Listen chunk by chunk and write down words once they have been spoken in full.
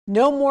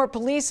No more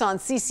police on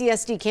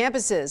CCSD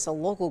campuses. A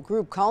local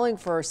group calling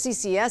for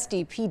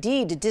CCSD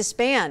PD to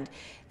disband.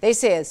 They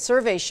say a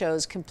survey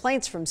shows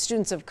complaints from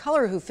students of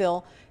color who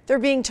feel they're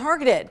being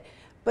targeted.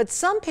 But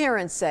some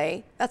parents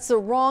say that's the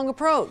wrong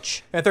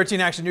approach. And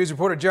 13 Action News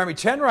reporter Jeremy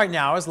Chen right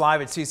now is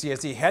live at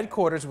CCSD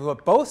headquarters with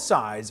what both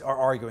sides are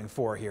arguing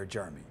for here.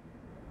 Jeremy.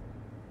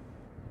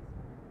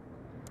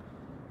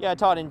 Yeah,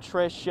 Todd and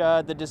Trish,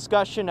 the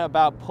discussion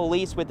about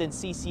police within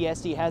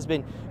CCSD has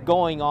been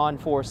going on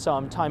for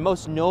some time,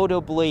 most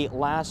notably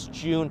last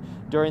June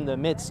during the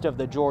midst of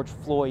the George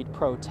Floyd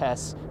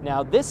protests.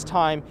 Now, this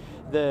time,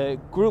 the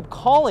group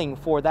calling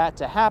for that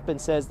to happen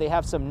says they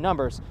have some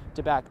numbers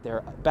to back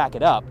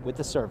it up with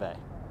the survey.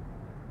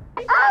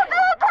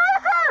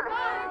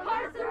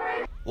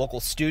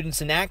 Local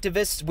students and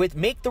activists with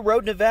Make the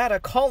Road Nevada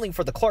calling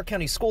for the Clark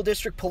County School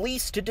District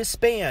Police to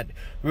disband.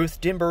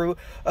 Ruth Dimbaru,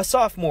 a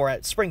sophomore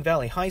at Spring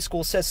Valley High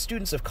School, says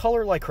students of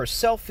color like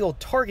herself feel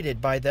targeted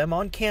by them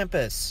on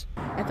campus.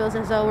 It feels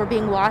as though we're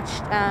being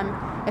watched.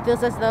 It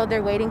feels as though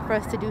they're waiting for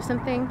us to do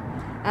something.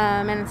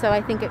 And so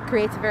I think it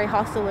creates a very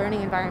hostile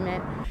learning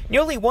environment.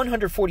 Nearly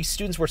 140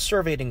 students were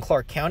surveyed in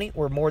Clark County,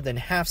 where more than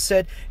half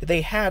said they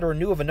had or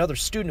knew of another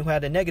student who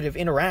had a negative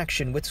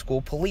interaction with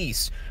school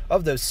police.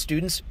 Of those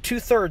students,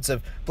 2/3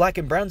 of black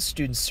and brown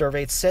students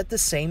surveyed said the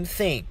same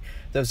thing.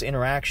 Those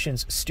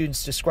interactions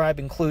students describe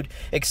include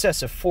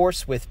excessive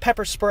force with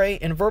pepper spray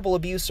and verbal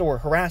abuse or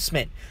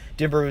harassment.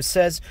 Dimbaru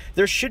says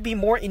there should be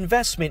more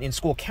investment in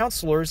school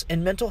counselors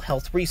and mental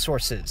health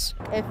resources.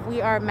 If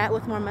we are met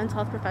with more mental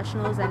health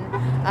professionals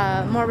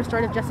and more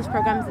restorative justice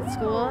programs at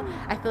school,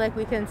 I feel like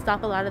we can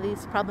stop a lot of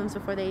these problems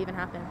before they even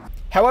happen.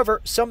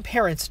 However, some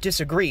parents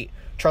disagree.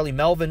 Charlie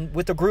Melvin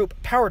with the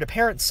group Power to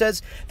Parents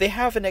says they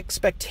have an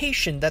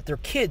expectation that their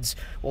kids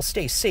will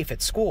stay safe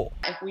at school.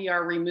 If we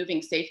are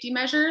removing safety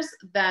measures,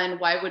 then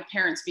why would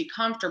parents be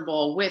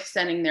comfortable with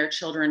sending their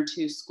children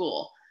to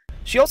school?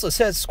 She also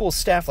says school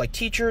staff like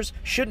teachers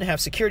shouldn't have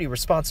security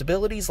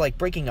responsibilities like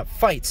breaking up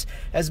fights,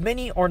 as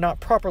many are not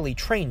properly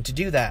trained to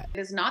do that.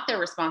 It is not their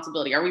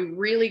responsibility. Are we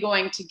really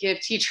going to give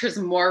teachers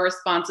more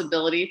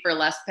responsibility for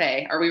less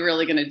pay? Are we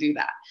really going to do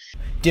that?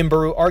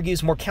 Dimbaru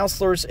argues more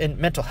counselors and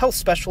mental health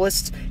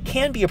specialists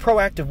can be a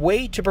proactive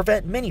way to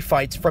prevent many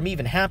fights from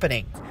even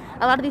happening.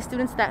 A lot of these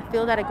students that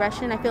feel that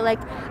aggression, I feel like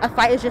a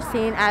fight is just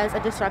seen as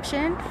a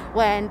disruption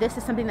when this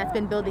is something that's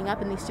been building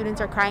up and these students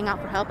are crying out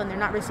for help and they're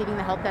not receiving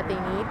the help that they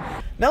need.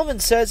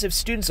 Melvin says if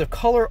students of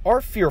color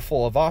are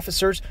fearful of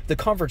officers, the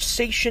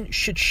conversation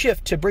should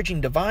shift to bridging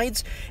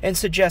divides and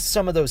suggests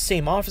some of those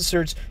same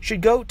officers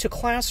should go to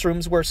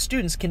classrooms where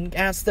students can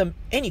ask them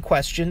any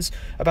questions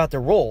about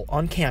their role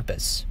on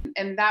campus.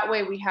 And that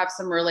way we have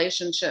some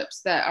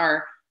relationships that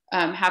are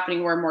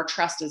happening where more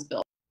trust is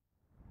built.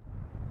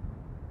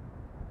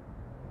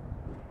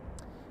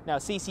 Now,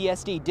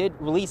 CCSD did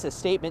release a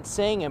statement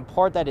saying in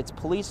part that its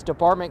police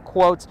department,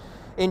 quote,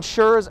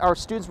 ensures our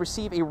students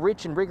receive a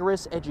rich and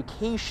rigorous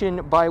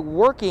education by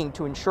working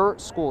to ensure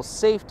school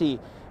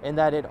safety, and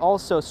that it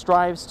also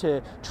strives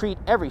to treat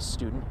every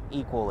student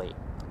equally.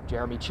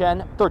 Jeremy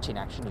Chen, 13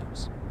 Action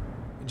News.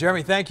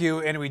 Jeremy, thank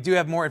you. And we do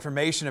have more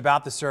information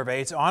about the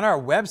survey. It's on our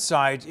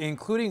website,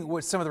 including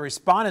what some of the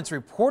respondents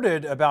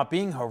reported about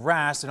being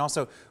harassed and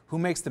also who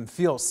makes them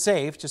feel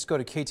safe. Just go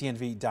to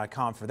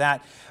ktnv.com for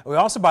that. We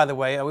also, by the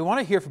way, we want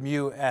to hear from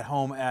you at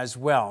home as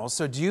well.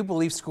 So do you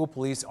believe school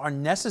police are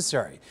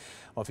necessary?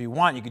 Well, if you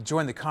want, you can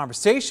join the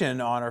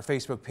conversation on our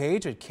Facebook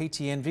page at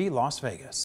KTNV Las Vegas.